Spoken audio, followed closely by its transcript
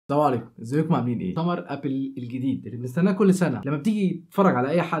السلام عليكم، ازيكم عاملين ايه؟ مؤتمر ابل الجديد اللي بنستناه كل سنه. لما بتيجي تتفرج على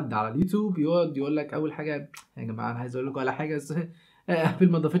اي حد على اليوتيوب يقعد يقول لك اول حاجه يا جماعه انا عايز اقول لكم على حاجه، بس ابل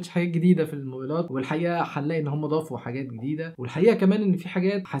ما ضافتش حاجات جديده في الموبايلات، والحقيقه هنلاقي ان هم ضافوا حاجات جديده، والحقيقه كمان ان في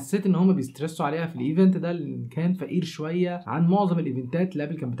حاجات حسيت ان هم بيسترسوا عليها في الايفنت ده اللي كان فقير شويه عن معظم الايفنتات اللي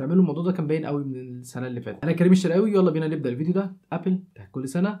ابل كان بتعمله. الموضوع ده كان باين قوي من السنه اللي فاتت. انا كريم الشرقاوي، يلا بينا نبدا الفيديو ده. ابل بتاع كل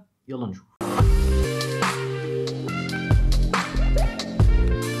سنه، يلا نشوف.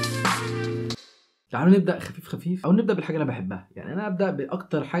 تعالوا نبدا خفيف خفيف، او نبدا بالحاجه اللي انا بحبها. يعني انا ابدا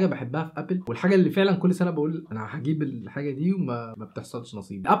باكتر حاجه بحبها في ابل، والحاجه اللي فعلا كل سنه بقول انا هجيب الحاجه دي وما بتحصلش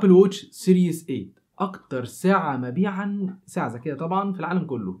نصيب. ابل ووتش سيريس 8، اكتر ساعه مبيعا، ساعه ذكيه طبعا في العالم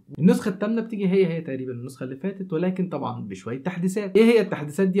كله. النسخه الثامنه بتيجي هي تقريبا النسخه اللي فاتت، ولكن طبعا بشويه تحديثات. ايه هي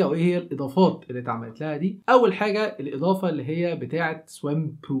التحديثات دي او ايه هي الاضافات اللي اتعملت لها دي؟ اول حاجه الاضافه اللي هي بتاعه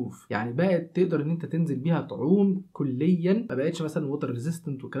سويم بروف، يعني بقت تقدر ان انت تنزل بيها تعوم كليا، ما بقتش مثلا ووتر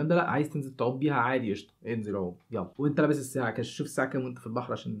ريزيستنت والكلام ده، لا عايز تنزل تعوم بيها عادي قشطه، انزل عوم يلا وانت لابس الساعه كده، شوف الساعه كام وانت في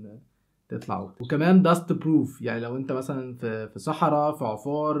البحر عشان تطلعوا. وكمان داست بروف، يعني لو انت مثلا في صحراء، في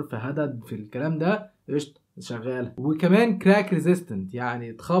عفار، في هدد، في الكلام ده قشطه شغاله. وكمان كراك ريزيستنت، يعني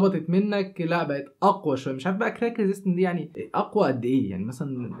اتخبطت منك لا بقت اقوى شويه. مش عارف بقى كراك ريزيستنت دي يعني اقوى قد ايه، يعني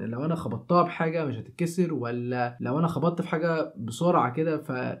مثلا لو انا خبطتها بحاجه مش هتتكسر، ولا لو انا خبطت في حاجه بسرعه كده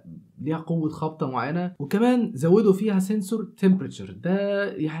فليها قوه خبطه معينه. وكمان زودوا فيها سنسور تمبريتشر، ده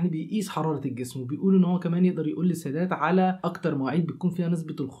يعني بيقيس حراره الجسم، وبيقول ان هو كمان يقدر يقول للسيدات على اكتر مواعيد بتكون فيها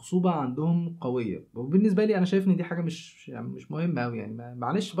نسبه الخصوبه عندهم قويه. وبالنسبه لي انا شايف ان دي حاجه مش مهمه قوي، يعني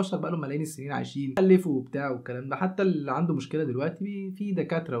معلش بشر بقى لهم ملايين السنين عايشين خلفوا وبتاع والكلام ده. حتى اللي عنده مشكله دلوقتي في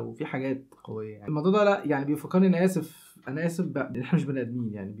دكاتره وفي حاجات قويه. يعني الموضوع ده لا يعني بيفكرني، انا اسف بقى، احنا مش بني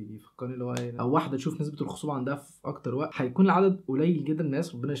ادمين، يعني بيفكرني اللي هو او واحده تشوف نسبه الخصوبه عندها في اكتر وقت هيكون العدد قليل جدا.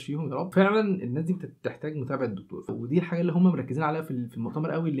 الناس ربنا يشفيهم يا رب، فعلا الناس دي بتحتاج متابعه دكتور. ودي الحاجه اللي هم مركزين عليها في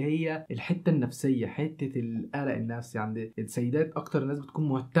المؤتمر قوي، اللي هي الحته النفسيه، حته القلق النفسي عند السيدات. اكتر الناس بتكون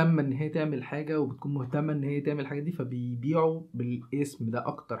مهتمه ان هي تعمل حاجه، وبتكون مهتمه ان هي تعمل الحاجه دي، فبيبيعوا بالاسم ده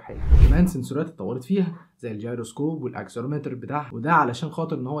اكتر حاجه. كمان سنسورات اتطورت فيها زي الجيروسكوب والاكسلرومتر بتاعها، وده علشان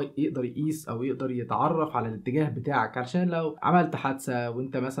خاطر ان هو يقدر يقيس او يقدر يتعرف على الاتجاه بتاعك، علشان لو عملت حادثه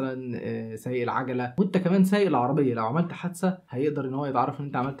وانت مثلا سايق العجله، وانت كمان سايق العربيه، لو عملت حادثه هيقدر ان هو يتعرف ان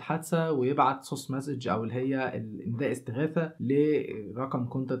انت عملت حادثه، ويبعت صوص مسج او اللي هي النداء استغاثه لرقم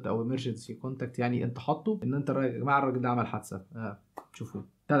كونتاكت او ايمرجنسي كونتاكت، يعني انت حاطه ان انت يا جماعه الراجل ده عمل حادثه، شوفوا.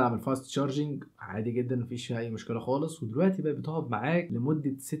 تدعم الفاست تشارجنج عادي جدا، مفيش فيها اي مشكله خالص. ودلوقتي بقى بتقعد معاك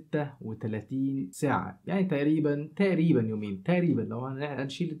لمده 36 ساعه، يعني تقريبا يومين تقريبا، لو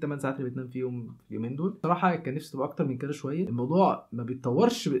هنشيل ال8 ساعات اللي بتنام فيهم اليومين دول. صراحه كان نفسي تبقى اكتر من كده شويه. الموضوع ما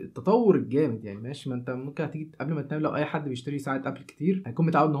بيتطورش التطور الجامد، يعني ماشي، ما انت ممكن هتيجي قبل ما تنام، لو اي حد بيشتري ساعه ابل كتير هيكون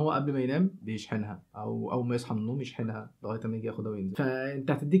متعود ان هو قبل ما ينام بيشحنها، او اول ما يصحى من النوم يشحنها لغايه ما يجي ياخدها وينزل.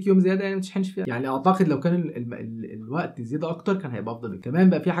 فانت هتديك يوم زياده يعني ما تشحنش فيها. يعني اعتقد لو كان الوقت زياده اكتر كان هيبقى افضل. كمان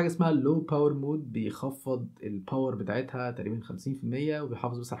بقى في حاجه اسمها اللو باور مود، بيخفض الباور بتاعتها تقريبا 50%،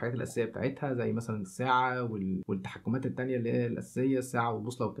 وبيحافظ بس على الحاجات الاساسيه بتاعتها زي مثلا الساعه والتحكمات التانية اللي هي الاساسيه، الساعه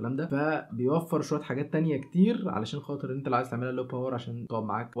والبوصله والكلام ده. فبيوفر شويه حاجات تانية كتير علشان خاطر انت اللي عايز تعملها لو باور عشان تقعد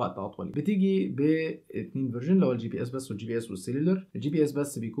معاك وقت اطول. بتيجي باتنين فيرجن، اللي هو الجي بي اس بس والجي بي اس والسيلولر. الجي بي اس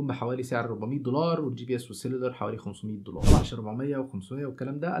بس بيكون بحوالي سعر $400، والجي بي اس والسيلولر حوالي $500. طبعا عشان 400 و500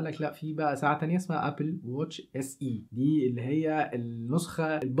 والكلام ده قال لك لا، في بقى ساعه تانية اسمها ابل واتش اس اي، دي اللي هي النسخه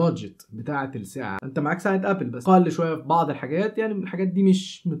البادجت بتاعه الساعه. انت معاك ساعه ابل بس اقل شويه في بعض الحاجات، يعني الحاجات دي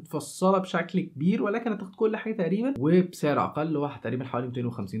مش متفصله بشكل كبير، ولكن هتاخد كل حاجه تقريبا وبسعر اقل، واحد تقريبا حوالي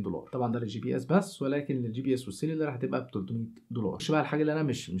 $250. طبعا ده للجي بي اس بس، ولكن الجي بي اس والسيلولر هتبقى ب $300. مش بقى الحاجه اللي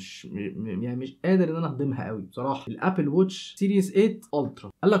انا يعني مش قادر ان انا اهضمها قوي بصراحه، الابل واتش سيريس 8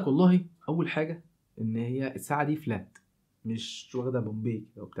 الترا. قال لك والله اول حاجه ان هي الساعه دي فلات، مش واخده بومبي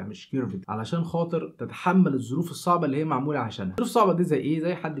او بتاع، مش كيرفد، علشان خاطر تتحمل الظروف الصعبه اللي هي معموله عشانها. الظروف الصعبه دي زي ايه؟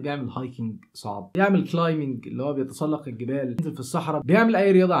 زي حد بيعمل هايكنج صعب، بيعمل كلايمنج اللي هو بيتسلق الجبال، بينزل في الصحراء، بيعمل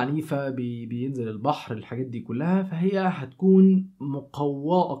اي رياضه عنيفه، بينزل البحر، الحاجات دي كلها. فهي هتكون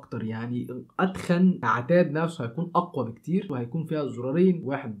مقواه اكتر، يعني اتخن، عتاد نفسه هيكون اقوى بكتير، وهيكون فيها زرارين،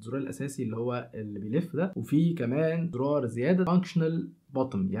 واحد الزرار الاساسي اللي هو اللي بيلف ده، وفي كمان زرار زياده فانكشنال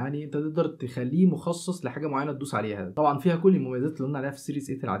بوتن، يعني انت تقدر تخليه مخصص لحاجه معينه تدوس عليها. طبعا فيها كل المميزات اللي قلنا عليها في السيريس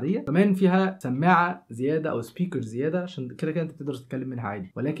 8 العاديه. كمان فيها سماعه زياده او سبيكر زياده، عشان كده انت تقدر تتكلم منها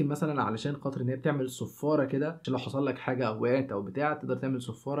عادي، ولكن مثلا علشان خاطر ان هي بتعمل صفاره كده، عشان لو حصل لك حاجه او وقعت او بتاع تقدر تعمل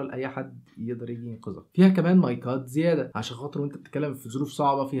صفاره لاي حد يقدر يجي ينقذك. فيها كمان مايكات زياده، عشان خاطر وانت بتتكلم في ظروف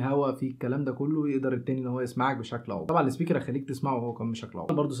صعبه، في هواء، في الكلام ده كله، يقدر التاني ان هو يسمعك بشكل افضل. طبعا السبيكر هيخليك تسمعه وهو كمان بشكل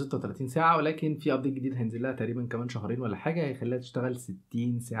افضل. برده 36 ساعه، ولكن في ابديت جديد هينزل لها تقريبا كمان شهرين ولا حاجه، هيخليها تشتغل 60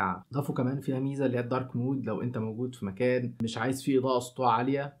 60 ساعه. ضافوا كمان فيها ميزه اللي هي الدارك مود، لو انت موجود في مكان مش عايز فيه اضاءه سطوع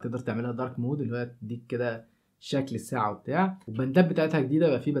عاليه تقدر تعملها دارك مود، اللي هو تديك كده شكل الساعة وبتاع. والبندات بتاعتها جديدة،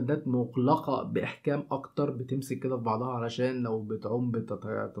 بقى في بندات مغلقة بإحكام أكتر بتمسك كده في بعضها علشان لو بتعوم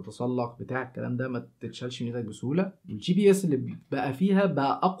بتتسلق بتاع الكلام ده ما تتشالش من ايدك بسهولة. والجي بي اس اللي بقى فيها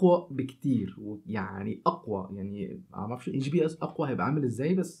بقى أقوى بكتير، يعني أقوى، يعني معرفش الجي بي اس أقوى هيبقى عامل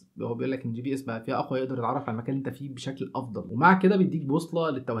إزاي، بس هو بيقول لك إن الجي بي اس بقى فيها أقوى، يقدر يتعرف على المكان اللي أنت فيه بشكل أفضل. ومع كده بيديك بوصلة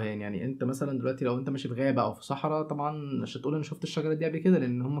للتوهان، يعني أنت مثلا دلوقتي لو أنت ماشي في غابة أو في صحراء، طبعا مش هتقول أنا شفت الشجرة دي قبل كده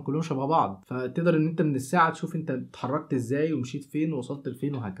لأن هم كلهم شبه بعض، فتقدر إن أنت من الساعة تشوف انت اتحركت ازاي ومشيت فين ووصلت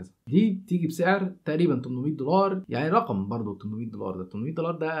لفين وهكذا. دي بتيجي بسعر تقريبا $800، يعني رقم برضو $800. ده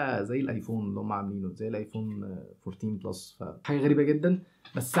 $800 ده زي الايفون اللي هم عاملينه، زي الايفون 14 بلس، فحاجه غريبه جدا.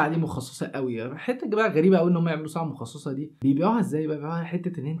 بس الساعه دي مخصصه قوي، حته بقى غريبه قوي ان هم يعملوا ساعه مخصصه. دي بيبيعوها ازاي بقى؟ بيبيعوها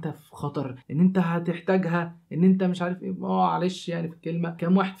حته ان انت في خطر، ان انت هتحتاجها، ان انت مش عارف ايه. معلش يعني في الكلمه،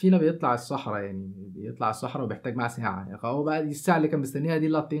 كام واحد فينا بيطلع الصحراء، يعني بيطلع الصحراء وبيحتاج معاه ساعه، يعني هو بقى دي الساعه اللي كان مستنيها دي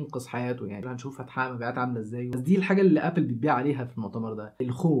اللي هتنقذ حياته. يعني هنشوف هتحقق مبيعات عامله ازاي. بس دي الحاجه اللي ابل بتبيع عليها في المؤتمر ده،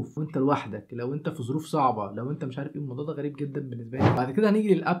 الخوف وانت لوحدك، لو انت في ظروف صعبه، لو انت مش عارف ايه. الموضوع ده غريب جدا بالنسبه لي. بعد كده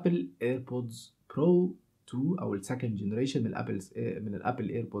هنيجي للابل ايربودز برو 2 او السكند جنريشن من الابل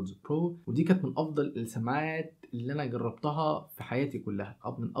ايربودز برو. ودي كانت من افضل السماعات اللي انا جربتها في حياتي كلها،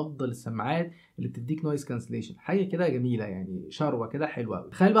 من افضل السماعات اللي بتديك نويز كانسليشن، حاجه كده جميله، يعني شروه كده حلوه قوي.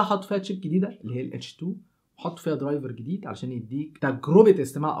 تخيل بقى حط فيها تشيب جديده اللي هي الاتش 2، حط فيها درايفر جديد علشان يديك تجربه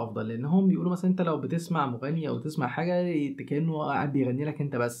استماع افضل. لان هم بيقولوا مثلا انت لو بتسمع مغني او تسمع حاجه كانه قاعد بيغني لك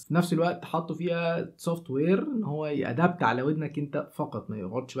انت بس، في نفس الوقت حطوا فيها سوفت وير ان هو يادبت على ودنك انت فقط، ما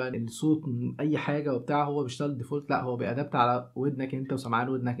يقعدش بقى الصوت من اي حاجه وبتاع هو بيشتغل ديفولت، لا هو بيادبت على ودنك انت وسمعان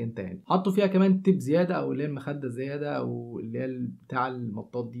ودنك انت. يعني حطوا فيها كمان تيب زياده، او اللي هي المخده زياده، او اللي هي بتاع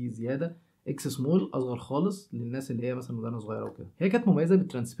المطاط دي زياده، اكس سمول اصغر خالص للناس اللي هي مثلا ودانها صغيره وكده. هي كانت مميزه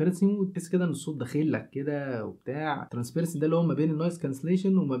بالترانسبيرنسي، وتحس كده ان الصوت داخل لك كده وبتاع. الترانسبيرنسي ده اللي هو ما بين النويز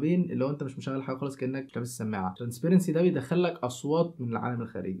كانسليشن وما بين اللي هو انت مش مشغل حاجه خالص كانك لابس السماعه. الترانسبيرنسي ده بيدخل لك اصوات من العالم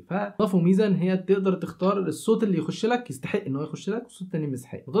الخارجي، فضافوا ميزه ان هي تقدر تختار الصوت اللي يخش لك يستحق ان هو يخش لك، والصوت الثاني مش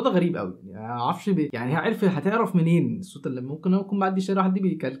يستحق. الموضوع ده غريب قوي، يعني ما اعرفش يعني هي هتعرف منين الصوت اللي ممكن يكون بعدي شارع حد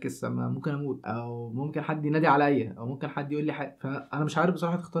بيكلكس، ممكن اموت، او ممكن حد ينادي عليا، او ممكن حد يقول لي حاجه. فانا مش عارف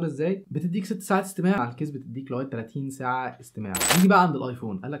بصراحه تختار ازاي. بتديك 6 ساعات استماع، على الكيس بتديك لغايه 30 ساعه استماع. نيجي بقى عند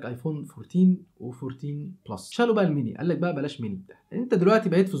الايفون، قال لك ايفون 14 و14 بلس، شالوا بقى الميني، قال لك بقى بلاش ميني. انت دلوقتي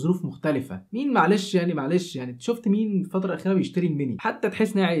بقيت في ظروف مختلفه. مين معلش يعني شفت مين الفتره الاخيره بيشتري الميني؟ حتى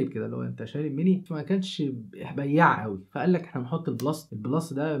تحس ان عيب كده لو انت شاري الميني، فما كانش بياع قوي. فقال لك احنا هنحط البلس.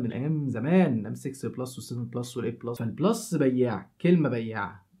 البلس ده من ايام زمان، ام 6 بلس و7 بلس والاي بلس. فالبلس بياع، كلمه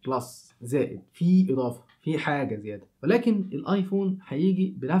بياع، بلس زائد في اضافه، في حاجه زياده. ولكن الايفون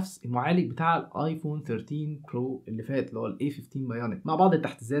هيجي بنفس المعالج بتاع الايفون 13 برو اللي فات، اللي هو الاي 15 بايونيك، مع بعض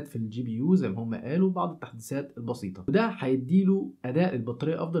التحديثات في الجي بي يو زي ما هم قالوا، بعض التحديثات البسيطه. وده هيديله اداء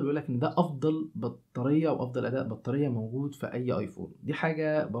البطاريه افضل، ويقول لك ان ده افضل بطاريه وافضل اداء بطاريه موجود في اي ايفون. دي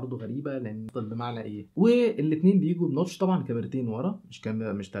حاجه برضو غريبه، لان افضل بمعنى ايه؟ والاثنين بيجوا بنوتش طبعا، كاميرتين ورا،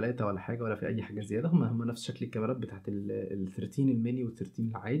 مش ثلاثه ولا حاجه، ولا في اي حاجه زياده، هم نفس شكل الكاميرات بتاعت ال 13 الميني وال 13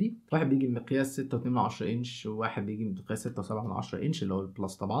 العادي. واحد بيجي بمقياس 6.2 انش، وواحد بيجي بمقياس 6.7 انش اللي هو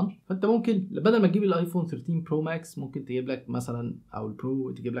البلس طبعا. فانت ممكن بدل ما تجيب الايفون 13 برو ماكس، ممكن تجيب لك مثلا، او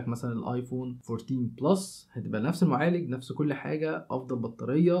البرو تجيب لك مثلا الايفون 14 بلس، هتبقى نفس المعالج، نفس كل حاجه، افضل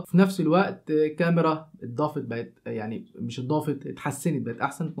بطاريه، في نفس الوقت كاميرا اتضافت، بقت يعني مش اتضافت، اتحسنت، بقت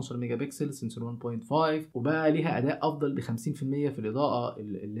احسن، 12 ميجا بكسل، سنسور 1.5، وبقى ليها اداء افضل ب 50% في الاضاءه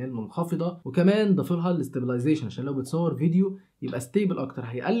اللي هي المنخفضه. وكمان ضاف لها الاستابلايزيشن عشان لو بتصور فيديو يبقى ستيبل اكتر.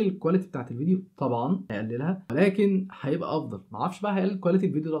 هيقلل الكواليتي بتاعت الفيديو طبعا، هيقللها، ولكن هيبقى افضل. ما اعرفش بقى هيقلل كواليتي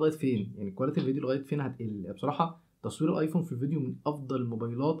الفيديو لغايه فين، يعني كواليتي الفيديو لغايه فين هتقل. بصراحه تصوير الايفون في الفيديو من افضل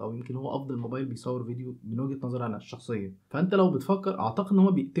الموبايلات، او يمكن هو افضل موبايل بيصور فيديو من وجهه نظري انا الشخصيه. فانت لو بتفكر، اعتقد ان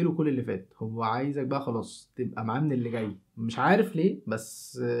هو بيقتلوا كل اللي فات، هو عايزك بقى خلاص تبقى معاه من اللي جاي. مش عارف ليه،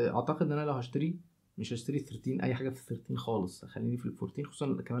 بس اعتقد ان انا لو هشتري مش هشتري 13 اي حاجه في 13 خالص، خليني في ال 14،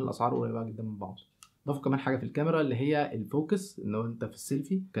 خصوصا كمان الاسعار قريبه جدا من بعض. ضافوا كمان حاجه في الكاميرا اللي هي الفوكس، ان هو انت في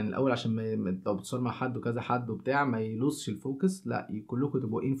السيلفي كان الاول عشان لو بتصور مع حد وكذا حد وبتاع ما يلوسش الفوكس، لا كلكم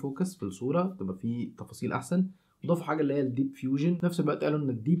تبقوا ان فوكس في الصوره، تبقى في تفاصيل احسن. وضافوا حاجه اللي هي الديب فيوجن. في نفس الوقت قالوا ان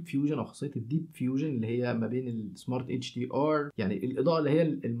الديب فيوجن، او خاصيه الديب فيوجن اللي هي ما بين السمارت اتش دي ار، يعني الاضاءه اللي هي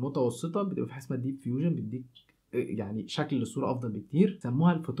المتوسطه، بتبقى في حاجه اسمها الديب فيوجن، بيديك يعني شكل الصوره افضل بكتير.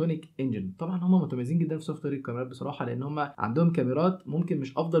 سموها الفوتونيك انجن. طبعا هم متميزين جدا في سوفت وير الكاميرات بصراحه، لان هم عندهم كاميرات ممكن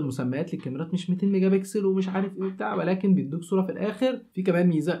مش افضل مسميات للكاميرات، مش 200 ميجا بكسل ومش عارف ايه وبتاع، ولكن بيدوك صوره في الاخر. في كمان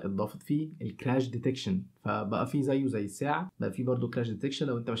ميزه اضافت فيه الكراش ديتكشن، فبقى في زيه زي الساعه، بقى في برضه كراش ديتكشن.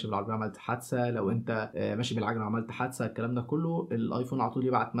 لو انت ماشي بالعربيه عملت حادثه، لو انت ماشي بالعجله وعملت حادثه، الكلام ده كله الايفون على طول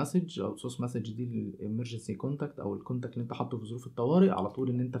يبعت مسج او صوص مسج دي للامرجنسي كونتاكت او الكونتاكت اللي انت حاطه في ظروف الطوارئ على طول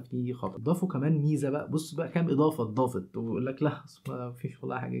ان انت في خطر. ضافوا كمان ميزه بقى، بص بقى كام اضافه اتضافت ويقول لك لا ما فيش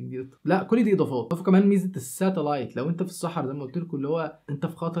والله حاجه جديده، لا كل دي اضافات. ضافوا كمان ميزه الساتلايت. لو انت في الصحراء زي ما قلت لكم، اللي هو انت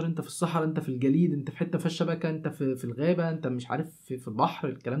في خطر، انت في الصحراء، انت في الجليد، انت في حته في الشبكه، انت في الغابه، انت مش عارف في البحر،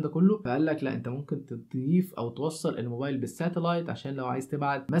 الكلام ده كله، فقال لك لا انت ممكن تضيف او توصل الموبايل بالساتلايت عشان لو عايز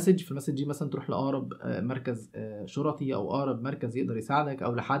تبعت مسج، في المسج دي مثلا تروح لاقرب مركز شرطي او اقرب مركز يقدر يساعدك،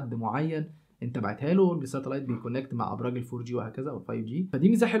 او لحد معين انت بعتها له بالساتلايت بيكونكت مع ابراج ال 4 جي وهكذا او 5 جي. فدي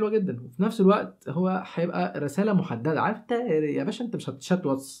ميزه حلوه جدا، وفي نفس الوقت هو هيبقى رساله محدده. عارف انت يا باشا، انت مش هتشات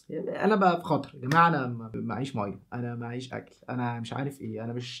واتس، انا بقى في خطر يا جماعه، انا معيش ميه، انا معيش اكل، انا مش عارف ايه،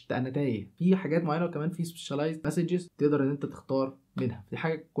 انا تايه في حاجات معينه. وكمان في سبيشالايزد مسجز تقدر ان انت تختار منها. دي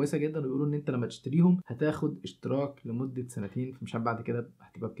حاجه كويسه جدا، ويقولوا ان انت لما تشتريهم هتاخد اشتراك لمده سنتين، فمش عارف بعد كده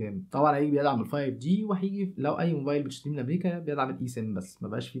هتبقى بكام. طبعا هيجي بيدعم ال 5 جي، وهيجي لو اي موبايل بتشتريه من امريكا بيدعم الاي سيم، بس ما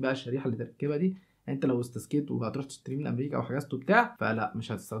بقاش فيه بقى الشريحه اللي تركبها دي. انت لو استسكيت وهتروح تشتريه من امريكا او حجزته بتاع، فلا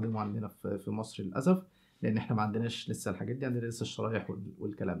مش هتستخدمه عندنا في مصر للاسف، لان احنا ما عندناش لسه الحاجات دي، عندنا لسه الشرايح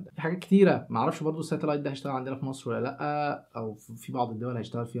والكلام ده. في حاجات كتيره ما اعرفش برضو الساتلايت ده هيشتغل عندنا في مصر ولا لا، او في بعض الدول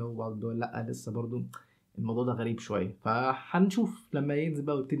هيشتغل فيها وبعض الدول لا، لسه برضو الموضوع ده غريب شويه. فهنشوف لما ينزل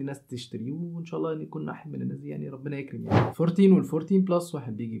بقى ويبتدي الناس تشتريه، وان شاء الله نكون واحد من الناس دي، يعني ربنا يكرم. يعني 14 وال 14 بلس،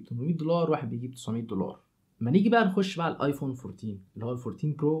 واحد بيجي ب $800 واحد بيجي ب $900. ما نيجي بقى نخش بقى الايفون 14 اللي هو ال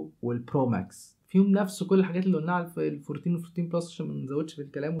 14 برو والبرو ماكس، فيهم نفس كل الحاجات اللي قلناها في ال 14 وال 14 بلس عشان ما نزودش في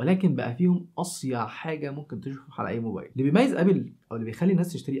الكلام، ولكن بقى فيهم اصيع حاجه ممكن تشوفها على اي موبايل. اللي بيميز ابل او اللي بيخلي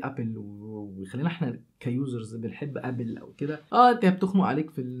الناس تشتري ابل ويخلينا احنا كيوزرز بنحب ابل او كده، انت بتخنق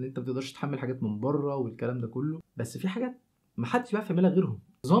عليك في اللي انت ما بتقدرش تحمل حاجات من بره والكلام ده كله، بس في حاجات ما حدش بيعرف يعملها غيرهم.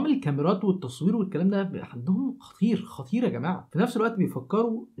 نظام الكاميرات والتصوير والكلام ده عندهم خطير يا جماعه. في نفس الوقت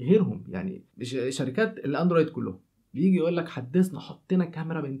بيفكروا غيرهم، يعني شركات الاندرويد كلهم بيجي يقول لك حدثنا، حطينا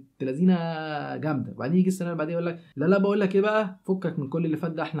كاميرا بنت لذينه جامده، وبعدين يجي السنه اللي بعديها يقول لك لا بقول لك ايه بقى، فكك من كل اللي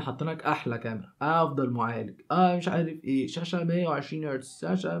فات ده، احنا حطينا لك احلى كاميرا، افضل معالج، مش عارف ايه، شاشه 120 هرتز،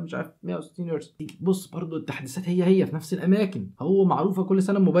 شاشه مش عارف 160 هرتز. بص برضو التحديثات هي في نفس الاماكن، هو معروفه كل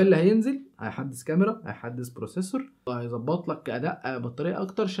سنه الموبايل اللي هينزل هيحدث كاميرا، هيحدث بروسيسور، هيظبط لك اداء بطاريه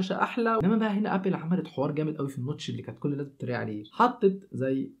اكتر، شاشه احلى. انما بقى هنا ابل عملت حوار جامد قوي في النوتش اللي كانت كل الناس بتتريق عليه، حطت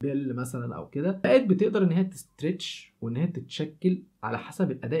زي بيل مثلا او كده، بقت بتقدر ان هي تستريتش وان هي تتشكل على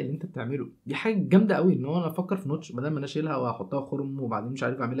حسب الاداء اللي انت بتعمله. دي حاجه جامده قوي، ان هو انا افكر في نوتش بدل ما انا اشيلها واحطها خرم وبعدين مش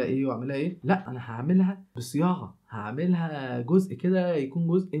عارف اعملها ايه واعملها ايه، لا انا هعملها بصياغه، هعملها جزء كده يكون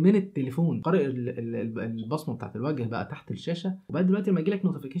جزء من التليفون، قارئ البصمه بتاعت الوجه بقى تحت الشاشه. وبعد دلوقتي لما يجي لك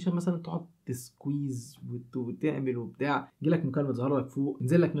نوتيفيكيشن مثلا تقعد تسكويز وتعمل وبتاع، يجي لك مكالمه تظهر لك فوق،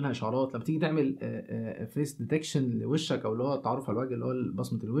 ينزل لك منها اشعارات. لما تيجي تعمل فيس ديتكشن لوشك او اللي هو التعرف على الوجه اللي هو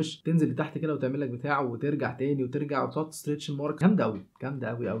بصمه الوش، تنزل لتحت كده وتعمل لك بتاع وترجع تاني وترجع وتقعد تستريتش المارك. جامده قوي جامده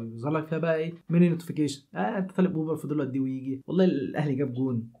قوي قوي. يظهر لك فيها بقى ايه، ميني نوتيفيكيشن، انت طالب اوبر فضل قد ايه ويجي، والله الاهلي جاب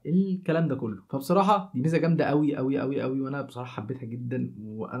جون، الكلام ده كله. فبصراحه دي ميزه جامده قوي قوي قوي قوي، وانا بصراحه حبيتها جدا،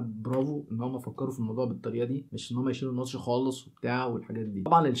 وبرافو ان هم فكروا في الموضوع بالطريقه دي، مش ان هم يشيلوا النوتش خالص وبتاع والحاجات دي.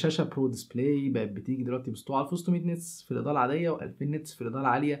 طبعا الشاشه برو ديسبلاي بقت بتيجي دلوقتي بسطوع على 600 نتس في الاضاءه العاديه و2000 نتس في الاضاءه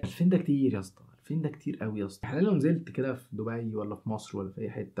العاليه. 2000 ده كتير يا اسطى، 2000 ده كتير قوي يا اسطى. احنا لو نزلت كده في دبي ولا في مصر ولا في اي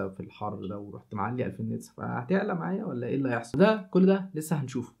حته في الحر ده ورحت معلي 2000 نتس، فهتعلى معايا ولا ايه اللي هيحصل؟ ده كل ده لسه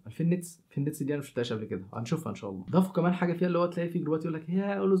هنشوفه. 2000 نتس، 2000 نتس دي انا ما شفتهاش قبل كده، هنشوفها ان شاء الله. ضافوا كمان حاجه فيها اللي هو تلاقي في جروبات يقول لك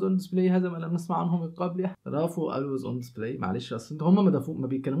يا اولويز اون ديسبلاي، هذا ما لم نسمع عنه من قبل. ضافوا اولويز اون ديسبلاي، معلش اصل هم ما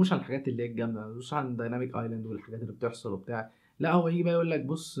بيتكلموش عن الحاجات اللي هي الجامده، مش عن دايناميك ايلاند والحاجات اللي بتحصل وبتاع، لا هو يجي بقى يقول لك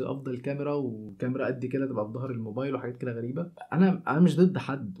بص افضل كاميرا، وكاميرا قد كده تبقى في ظهر الموبايل وحاجات كده غريبه. انا مش ضد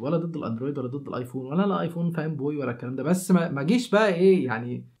حد، ولا ضد الاندرويد ولا ضد الايفون، ولا انا ايفون فان بوي ولا الكلام ده، بس ما جيش بقى ايه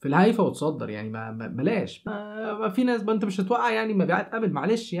يعني في الهايفه وتصدر، يعني بلاش. ما في ناس انت مش هتوقع يعني مبيعات ابل،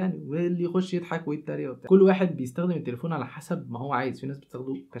 معلش يعني، واللي يخش يضحك ويتريق وبتاع. كل واحد بيستخدم التليفون على حسب ما هو عايز. في ناس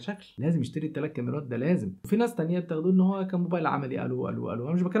بتاخده كشكل لازم يشتري الثلاث كاميرات ده لازم، وفي ناس تانية بتاخده ان هو كموبايل عملي. الو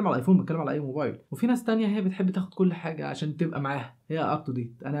انا مش بتكلم على الايفون، بتكلم على اي موبايل. وفي ناس تانية هي بتحب تاخد كل حاجه عشان تبقى معاها، هي اب تو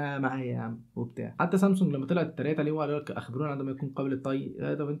ديت، انا معايا يا عم وبتاع. حتى سامسونج لما طلعت اتريقت عليهم وقالوا لك اخبرونا عندما يكون قابل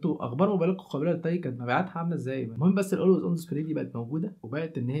للطي. طب انتوا اخبار موبايلكم قابله للطي كانت مبيعاتها عامله ازاي؟ المهم بس الاولويز اون ديسبلاي دي بقت موجوده،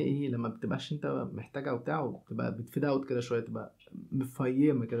 وبقت ان هي ايه لما بتبقاش انت محتاجها وبتاع، وتبقى بتفيد اوت كده شويه، تبقى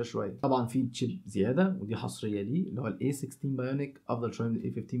مفيمه كده شويه. طبعا في تشيب زياده ودي حصريه ليه، اللي هو الاي 16 بايونيك، افضل شويه من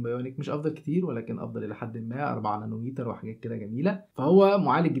الاي 15 بايونيك، مش افضل كتير ولكن افضل الى حد ما، 4 نانومتر وحاجات كده جميله. فهو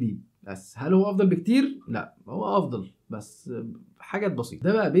معالج جديد، بس هل هو افضل بكتير؟ لا، هو افضل بس حاجات بسيطه.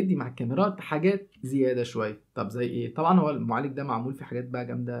 ده بقى بيدي مع الكاميرات حاجات زياده شويه. طب زي ايه؟ طبعا هو المعالج ده معمول في حاجات بقى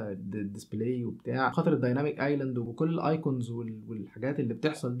جامده، ديسبلاي وبتاع، خاطر الدايناميك ايلاند وكل الايكونز والحاجات اللي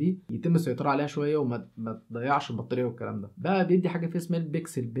بتحصل دي يتم السيطره عليها شويه وما تضيعش البطاريه والكلام ده. بقى بيدي حاجه فيها اسمها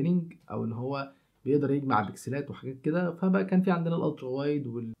البيكسل بيننج، او ان هو بيقدر يجمع بكسلات وحاجات كده. فبقى كان في عندنا الالترا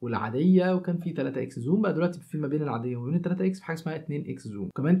وايد والعاديه، وكان في 3 اكس زوم. بقى دلوقتي في ما بين العاديه وما بين ال 3 اكس في حاجه اسمها 2 اكس زوم.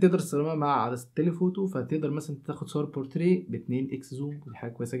 كمان تقدر تستخدمها مع عدسه التليفوتو، فتقدر مثلا تاخد صور بورتريه ب 2 اكس زوم، ودي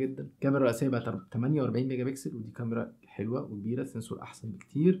حاجه كويسه جدا. الكاميرا الرئيسيه بقى 48 ميجا بكسل، ودي كاميرا حلوه وكبيره، سنسور احسن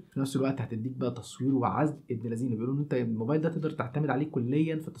بكتير. في نفس الوقت هتديك بقى تصوير وعزل ابن لذينه. بيقولوا ان انت الموبايل ده تقدر تعتمد عليه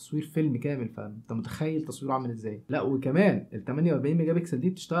كليا في تصوير فيلم كامل، فانت متخيل تصويره عامل ازاي. لا وكمان ال 48 ميجا بكسل دي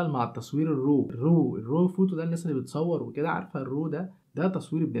بتشتغل مع التصوير الرو فوتو. ده الناس اللي بتصور وكده عارفه الرو ده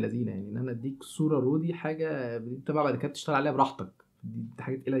تصوير ابن لذينه. يعني ان انا اديك صوره رو، دي حاجه انت بقى بعد كده تشتغل عليها براحتك. دي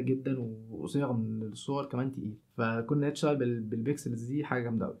حاجه تقيله جدا، وصيغه من الصور كمان تقيل. فكنا تشتغل بالبيكسلز دي حاجه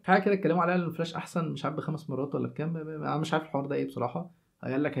جامده قوي. حاجه كده اتكلموا عليها الفلاش احسن، مش عارف ب5 مرات ولا بكام، انا مش عارف الحوار ده ايه بصراحه.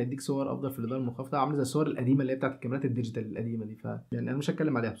 قال لك هيديك صور افضل في الاضاءه المنخفضه، عامله زي الصور القديمه اللي هي بتاعت الكاميرات الديجيتال القديمه دي. يعني انا مش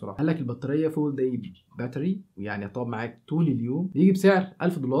هتكلم عليها بصراحه. قال لك البطاريه فول داي باتري، يعني هتقعد معاك طول اليوم. بيجي بسعر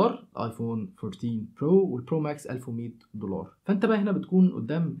 $1000 ايفون 14 برو، والبرو ماكس $1100. فانت بقى هنا بتكون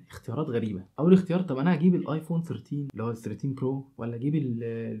قدام اختيارات غريبه. اول اختيار، طب انا هجيب الايفون 13 اللي هو ال 13 برو، ولا اجيب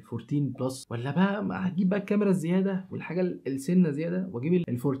ال 14 بلس، ولا بقى هجيب بقى الكاميرا الزياده والحاجه السنه زياده واجيب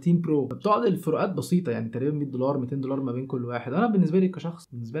ال 14 برو. فبتقعد الفروقات بسيطه، يعني تقريبا $100 $200 ما بين كل واحد. انا بالنسبه لي كشخص،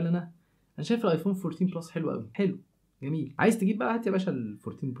 بالنسبه لي انا شايف الايفون 14 بلس حلو قوي، حلو جميل. عايز تجيب بقى هات يا باشا ال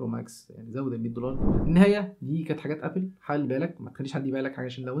 14 برو ماكس، يعني زود ال $100. النهايه دي كانت حاجات ابل. خلي بالك ما تخليش حد يبيع لك حاجه،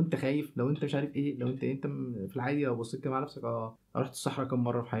 عشان لو انت خايف، لو انت مش عارف ايه، لو انت في العادي لو بصيت كده مع نفسك، رحت الصحراء كم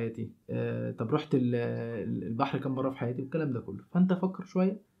مره في حياتي، طب رحت البحر كم مره في حياتي، والكلام ده كله. فانت فكر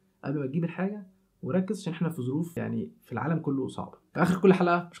شويه قبل ما تجيب الحاجه، وركز عشان احنا في ظروف يعني في العالم كله صعبه. في اخر كل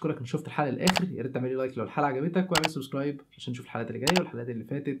حلقه بشكرك ان شفت الحلقه للاخر. يا ريت تعمل لي لايك لو الحلقه عجبتك، واعمل سبسكرايب عشان تشوف الحلقات اللي جايه والحلقات اللي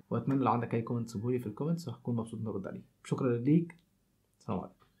فاتت. واتمنى لو عندك اي كومنت سيبهولي في الكومنتس، وهكون مبسوط اني ارد عليه. شكرا ليك، سلام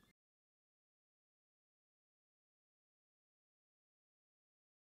عليكم.